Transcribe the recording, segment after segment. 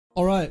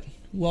Alright,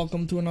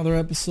 welcome to another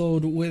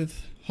episode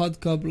with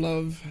Hot Cup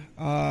Love.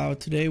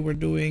 Today we're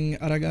doing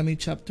Aragami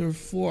chapter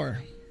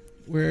 4.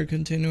 We're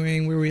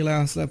continuing where we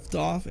last left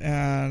off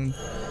and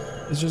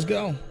let's just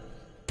go.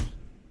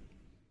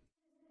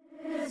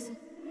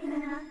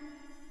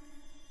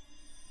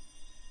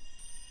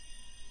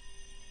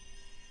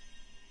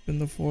 In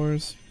the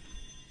forest.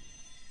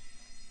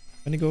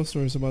 Any ghost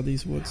stories about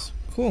these woods?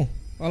 Cool,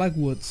 I like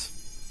woods.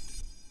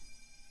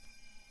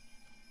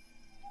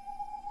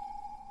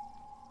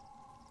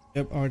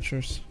 Yep,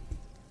 archers.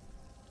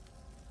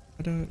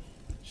 What are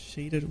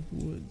shaded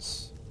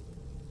woods?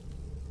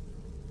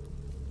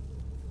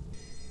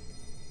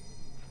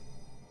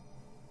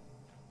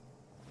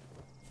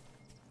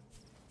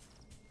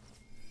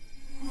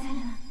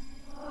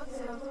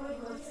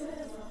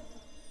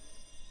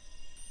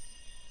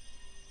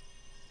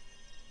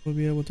 We'll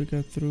be able to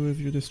get through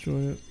if you destroy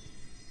it.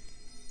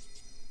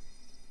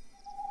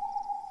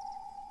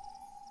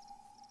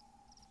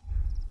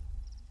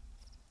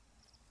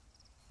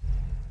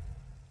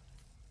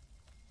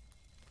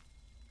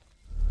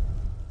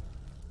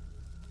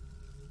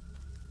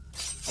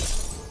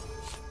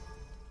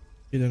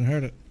 You didn't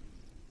hurt it.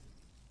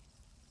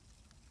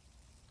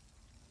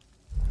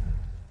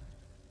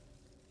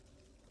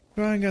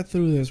 Try and get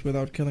through this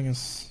without killing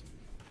as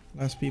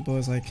less people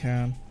as I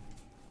can.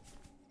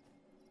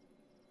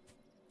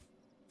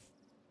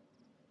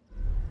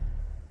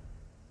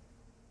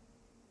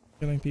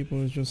 Killing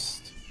people is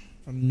just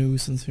a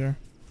nuisance here.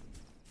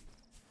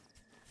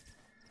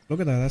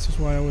 Look at that, that's just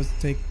why I always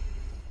take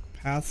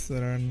paths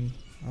that are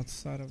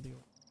outside of the...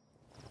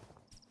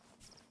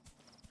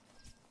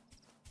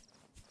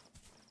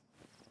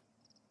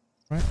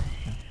 Right?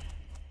 Yeah.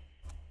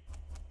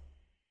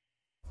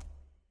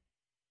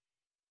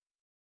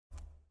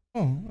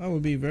 Oh, that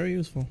would be very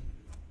useful.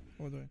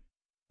 What do I...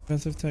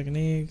 Defensive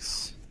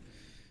techniques.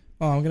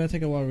 Oh, I'm gonna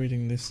take a while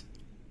reading this.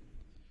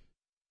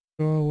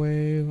 Draw a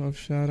wave of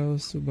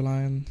shadows to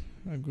blind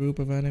a group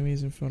of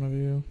enemies in front of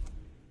you.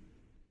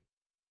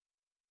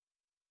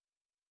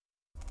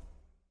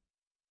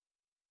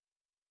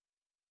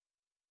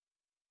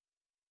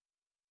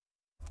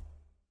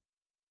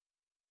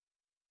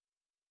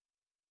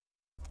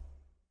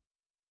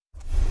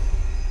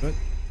 Good.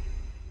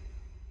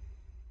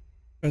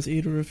 Press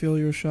E to refill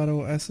your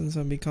shadow essence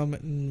and become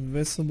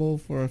invisible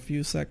for a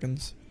few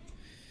seconds.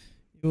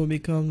 You will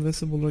become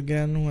visible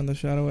again when the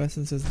shadow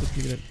essence is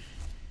depleted.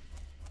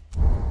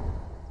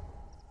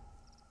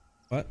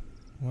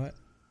 What?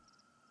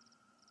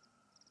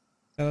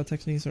 Shadow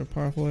techniques are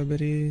powerful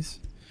abilities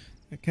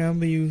that can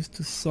be used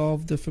to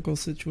solve difficult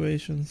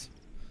situations.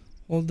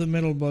 Hold the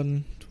middle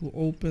button to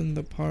open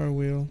the power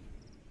wheel.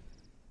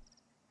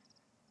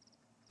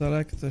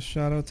 Select the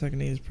shadow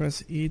techniques.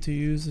 Press E to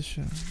use the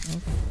shadow.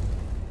 Okay.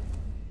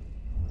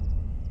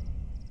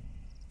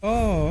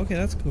 Oh, okay,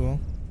 that's cool.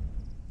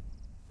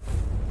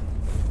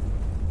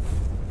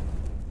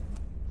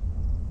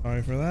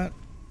 Sorry for that.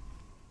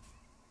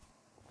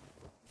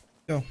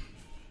 Go.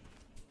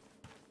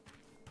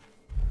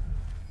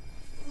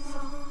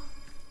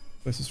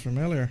 This is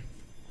familiar.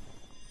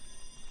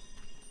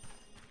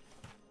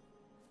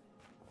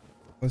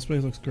 This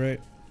place looks great.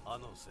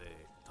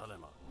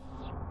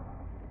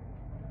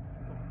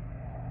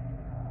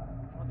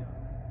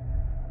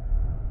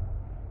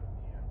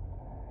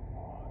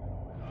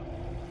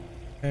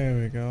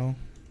 There we go.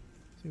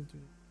 See if we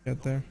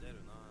get there.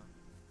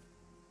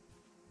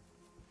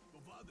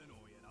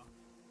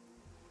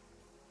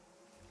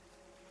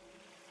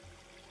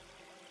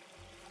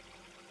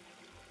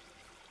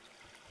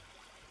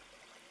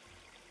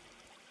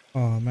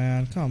 Oh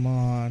man, come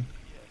on.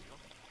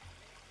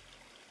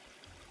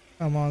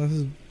 Come on, this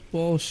is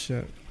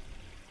bullshit.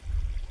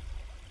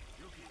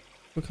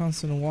 We're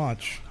constant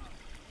watch.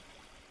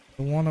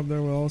 The one up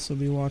there will also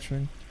be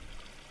watching.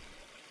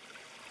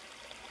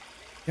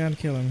 Can't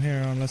kill him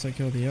here unless I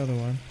kill the other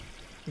one.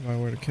 If I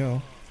were to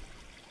kill.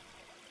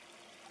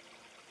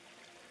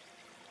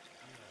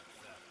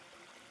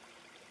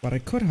 But I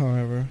could,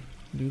 however,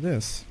 do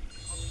this.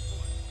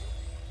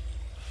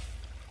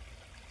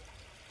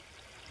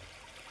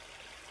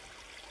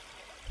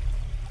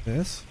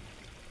 This.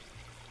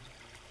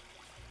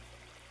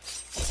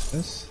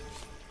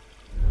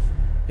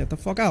 Get the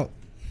fuck out.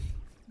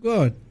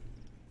 Good.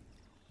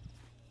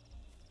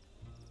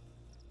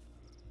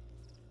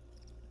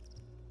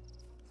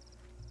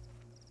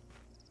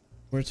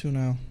 Where to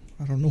now?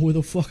 I don't know where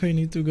the fuck I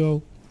need to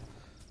go.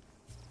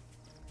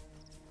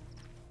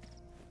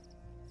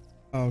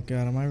 Oh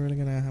god, am I really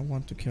gonna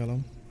want to kill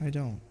him? I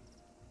don't.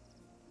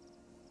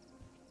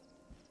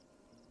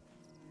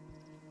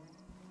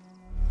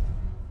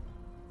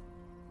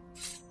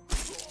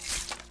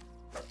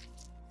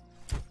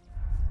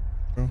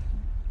 Bro.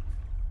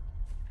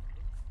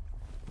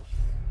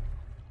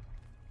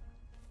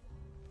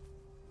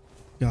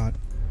 God.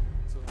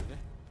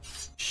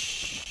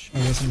 Shh, I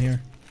wasn't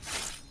here.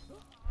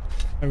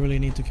 I really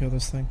need to kill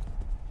this thing.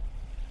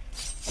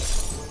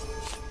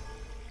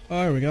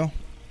 Oh, there we go.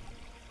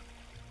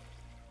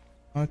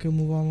 I can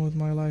move on with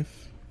my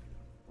life.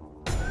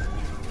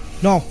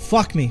 No,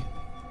 fuck me.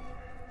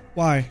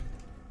 Why?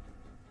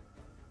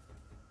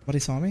 But he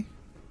saw me?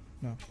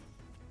 No.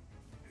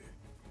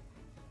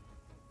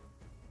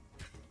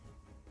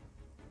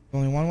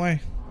 Only one way.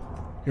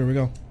 Here we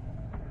go.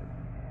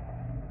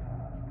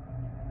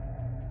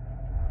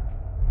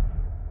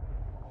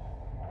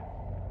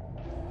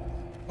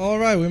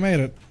 Alright, we made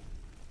it.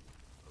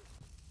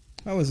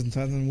 That was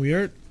intense and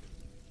weird.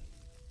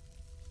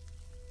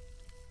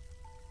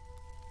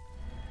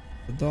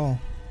 The doll.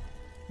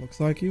 Looks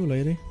like you,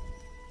 lady.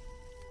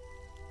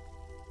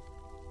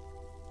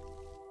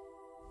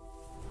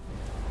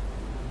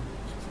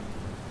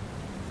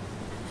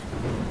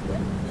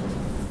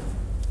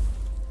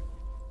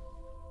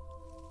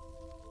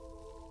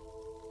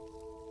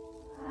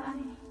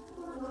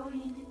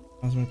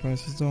 As my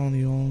priceless doll,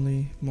 the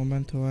only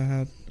memento I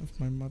had of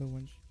my mother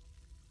when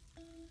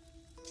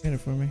she made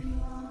it for me.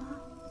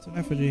 It's an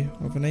effigy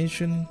of an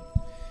ancient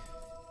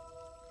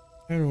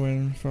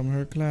heroine from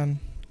her clan,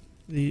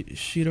 the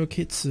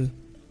Shirokitsu.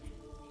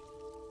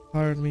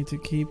 Hired me to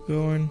keep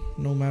going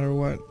no matter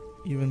what,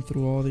 even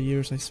through all the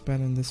years I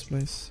spent in this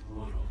place.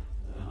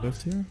 I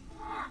lived here.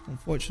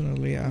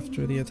 Unfortunately,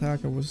 after the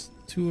attack, I was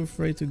too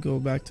afraid to go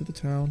back to the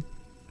town.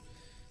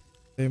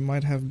 They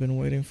might have been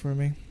waiting for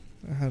me.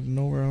 I had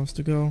nowhere else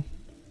to go.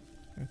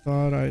 I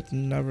thought I'd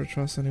never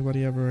trust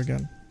anybody ever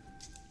again.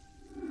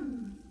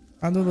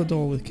 Handle the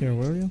doll with care,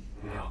 will you?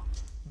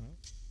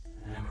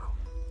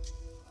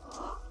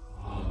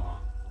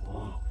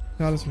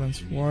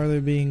 Talismans, why are they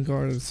being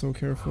guarded so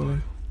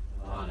carefully?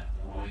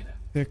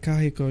 The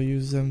Kahiko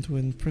used them to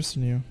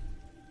imprison you.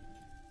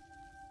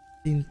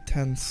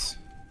 Intense.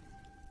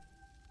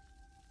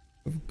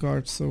 Of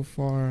guards so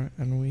far,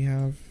 and we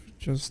have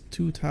just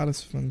 2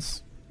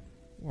 talismans.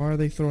 Why are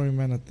they throwing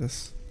men at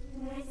this?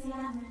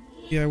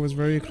 Yeah, I was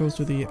very close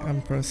to the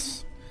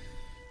Empress.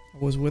 I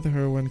was with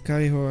her when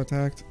Kaiho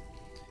attacked.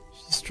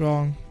 She's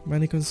strong.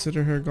 Many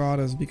consider her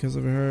goddess because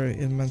of her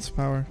immense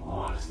power.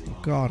 A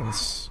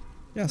goddess.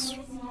 Yes.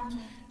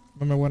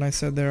 Remember when I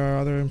said there are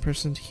other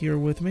imprisoned here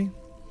with me?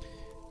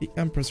 The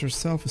Empress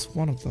herself is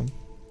one of them.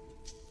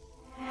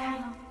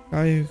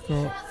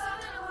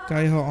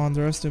 Kaiho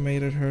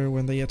underestimated her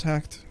when they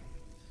attacked.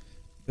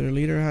 Their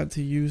leader had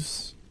to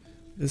use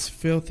this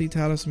filthy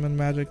talisman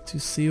magic to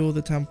seal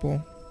the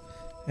temple,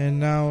 and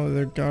now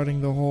they're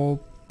guarding the whole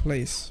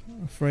place,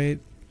 afraid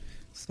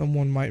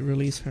someone might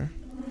release her.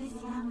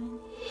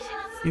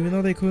 Even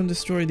though they couldn't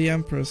destroy the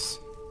Empress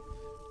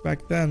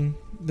back then,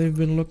 they've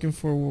been looking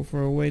for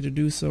a way to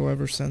do so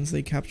ever since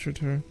they captured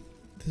her.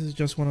 This is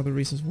just one of the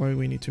reasons why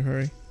we need to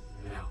hurry.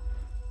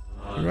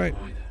 You're right.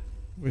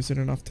 Wasted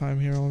enough time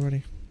here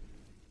already.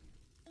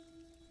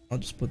 I'll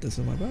just put this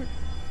in my bag.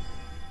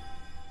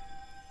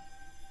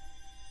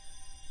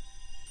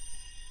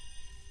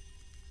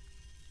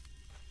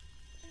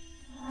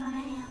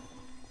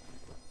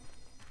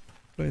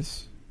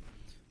 Place.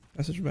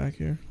 Message back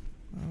here.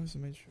 I always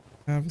made sure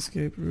I have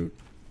escape route.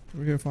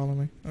 Over here, follow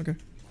me. Okay.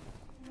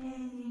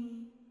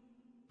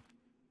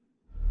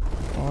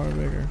 Far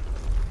bigger.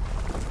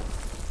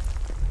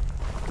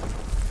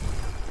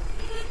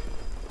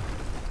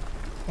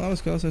 Well, that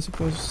was close, I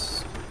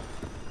suppose.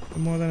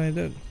 More than I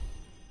did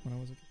when I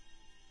was a kid.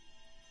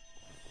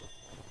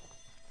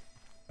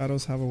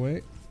 Shadows have a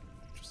weight.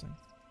 Interesting.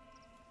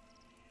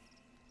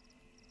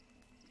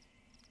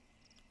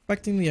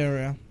 Inspecting the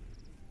area.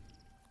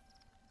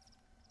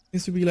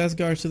 Needs to be less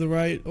guards to the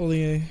right,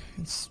 only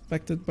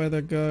inspected by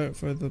the guard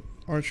for the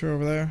archer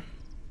over there.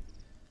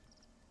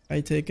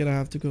 I take it I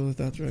have to go with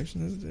that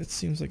direction. It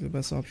seems like the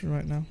best option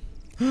right now.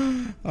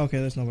 Okay,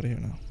 there's nobody here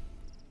now.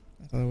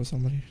 I thought there was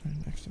somebody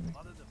right next to me.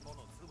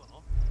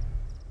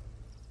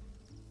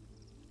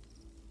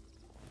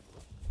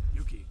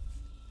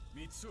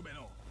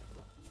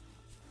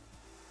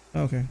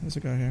 Okay, there's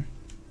a guy here.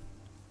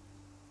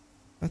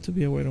 That to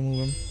be a way to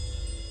move him.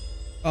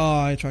 Oh,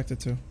 I attracted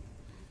two.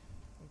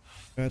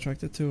 I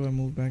attracted two and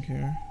move back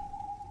here.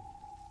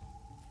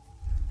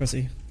 Press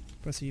E.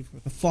 Press E.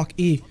 What the fuck?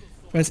 E.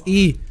 Press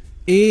E.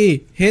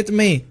 E. Hit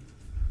me.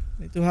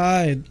 I need to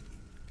hide.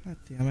 God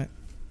damn it.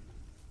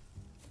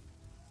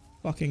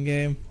 Fucking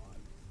game.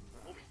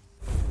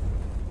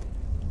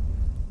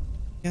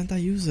 Can't I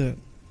use it?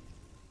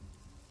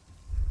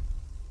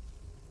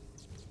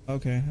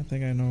 Okay, I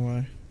think I know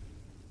why.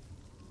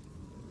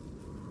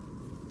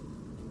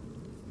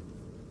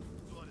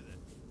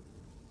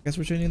 Guess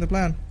we're changing the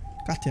plan.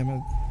 God damn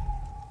it.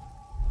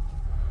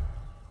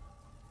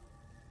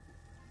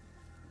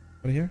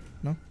 Over here?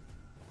 No?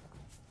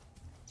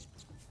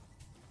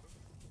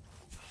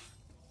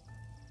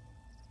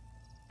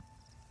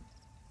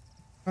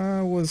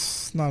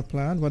 Was not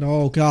planned, but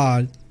oh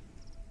god.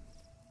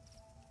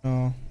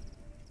 No.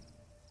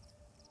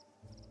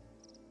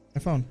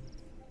 My phone.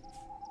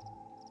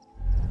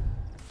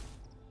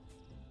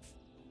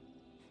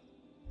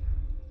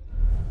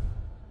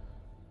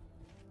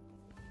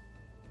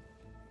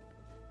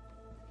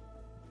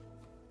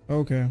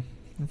 Okay.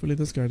 Hopefully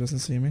this guy doesn't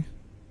see me.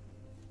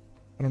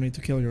 I don't need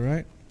to kill you,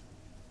 right?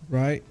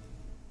 Right?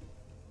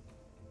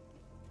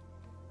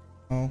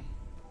 Oh.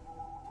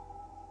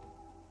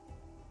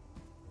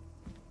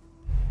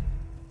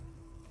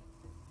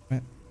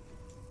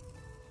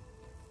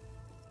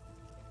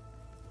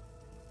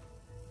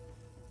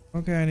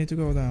 Okay, I need to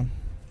go down.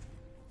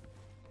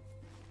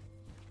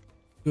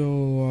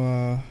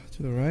 Go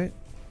to the right.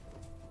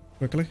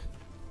 Quickly.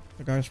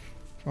 The guy's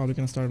probably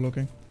gonna start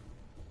looking.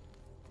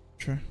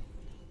 Sure.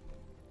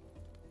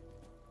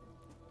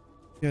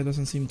 Yeah, it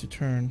doesn't seem to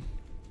turn.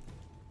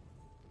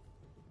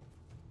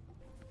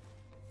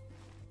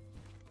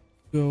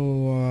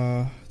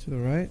 Go to the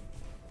right.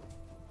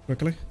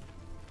 Quickly.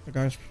 The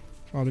guy's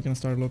probably gonna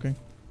start looking.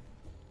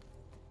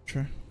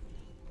 Sure.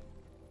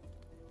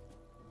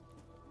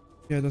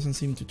 Yeah, it doesn't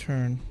seem to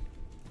turn.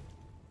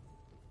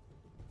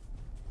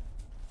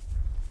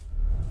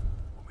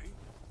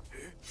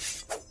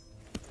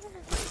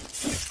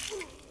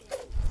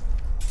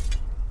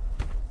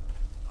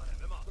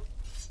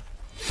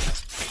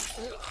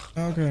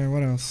 Okay,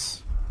 what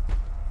else?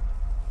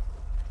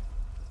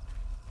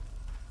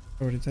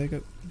 Already take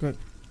it? Good.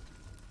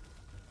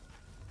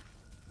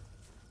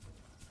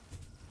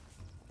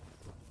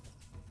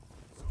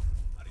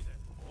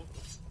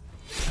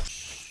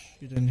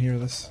 You didn't hear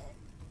this.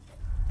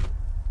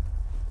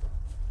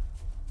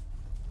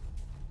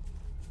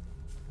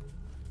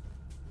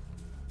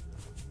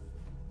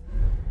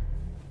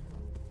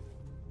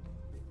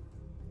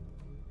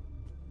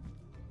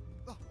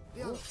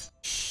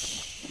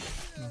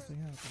 Nothing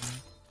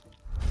happened.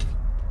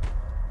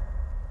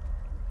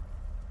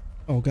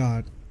 Oh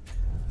god.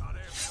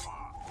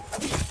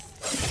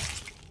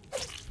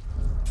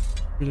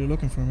 Really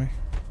looking for me.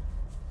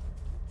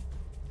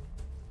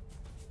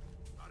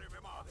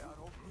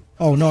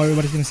 Oh no,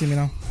 everybody's gonna see me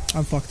now.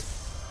 I'm fucked.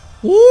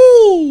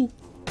 Woo!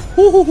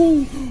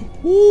 Woo!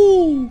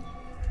 Woo!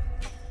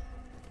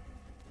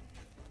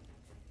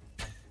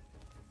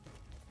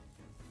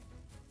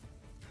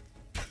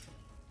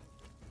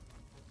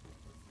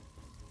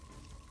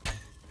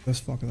 This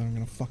fucker that I'm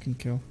gonna fucking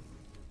kill.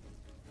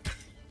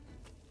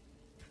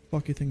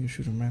 Fuck you think you're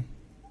shooting, man?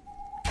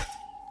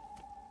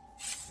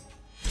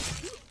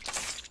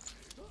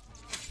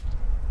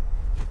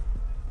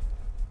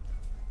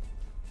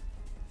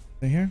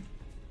 They here?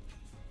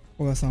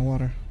 Oh, that's not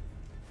water.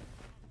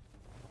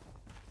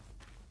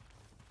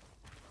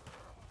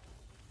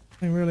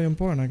 Ain't really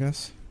important, I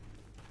guess.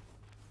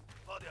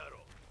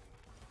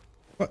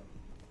 What?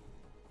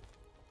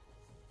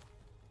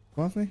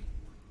 Off me?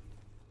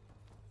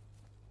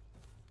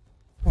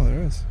 Oh,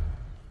 there is.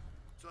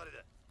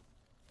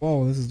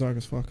 Whoa, this is dark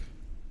as fuck.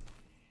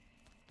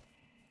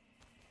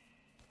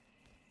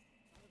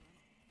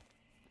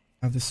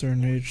 I have this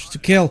certain urge to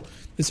kill.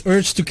 This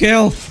urge to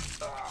kill.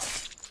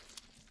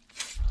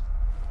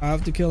 I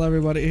have to kill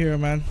everybody here,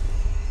 man.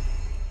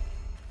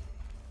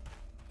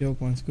 Kill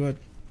points, good.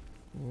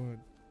 Good.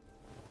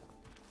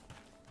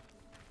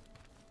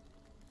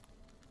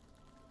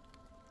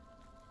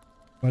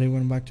 Everybody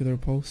went back to their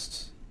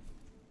posts.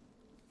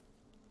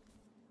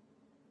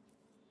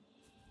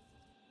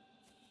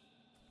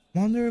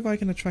 Wonder if I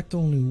can attract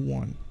only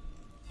one.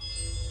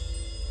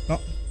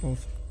 Oh,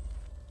 both.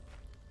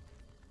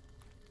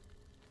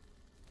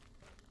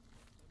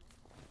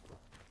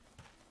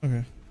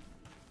 Okay.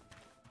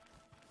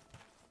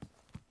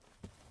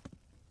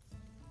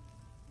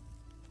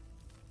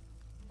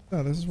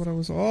 Oh, this is what I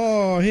was.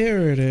 Oh,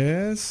 here it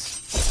is.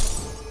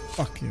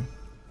 Fuck you.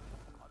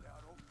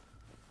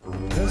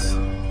 This?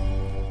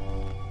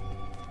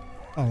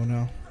 Oh no.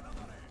 Are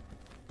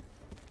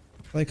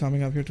they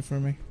coming up here for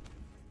me?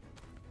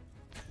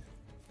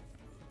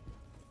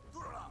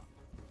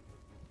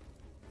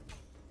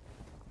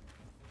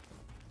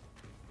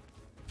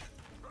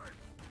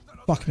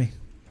 Fuck me.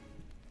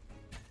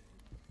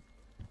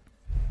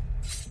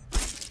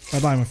 Bye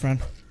bye, my friend.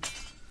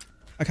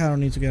 I kinda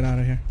need to get out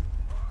of here.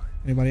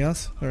 Anybody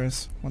else? There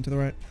is. One to the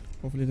right.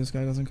 Hopefully this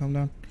guy doesn't come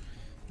down.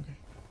 Okay.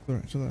 To the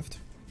right, to the left.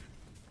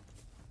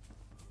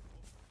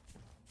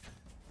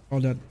 All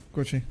dead.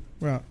 Gucci.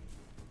 We're out.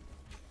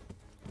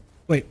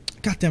 Wait.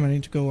 God damn it, I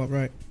need to go up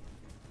right.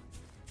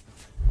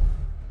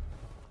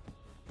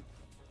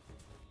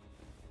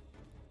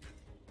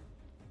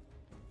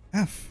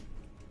 F.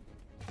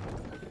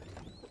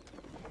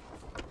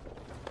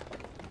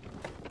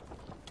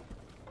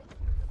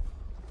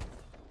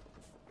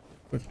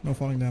 Good. No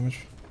falling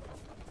damage.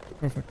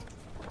 Perfect.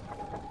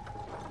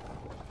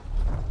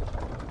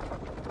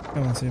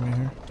 Come on, see me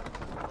here.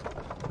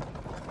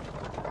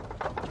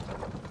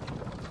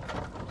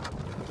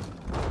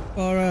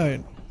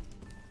 Alright.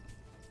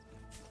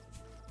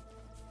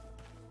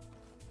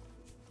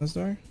 That's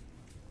dark.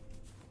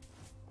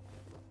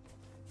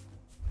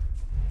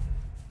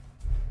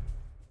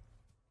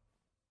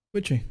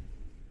 Witchy.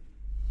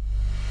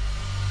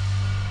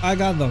 I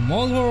got the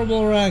most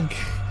horrible rank,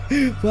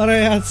 but I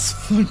had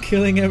fun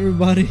killing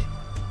everybody.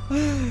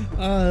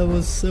 It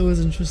was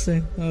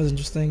interesting. That was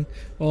interesting.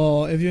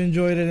 Oh, if you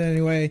enjoyed it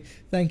anyway,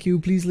 thank you.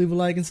 Please leave a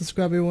like and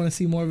subscribe if you want to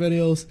see more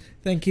videos.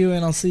 Thank you,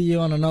 and I'll see you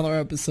on another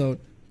episode.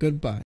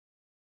 Goodbye.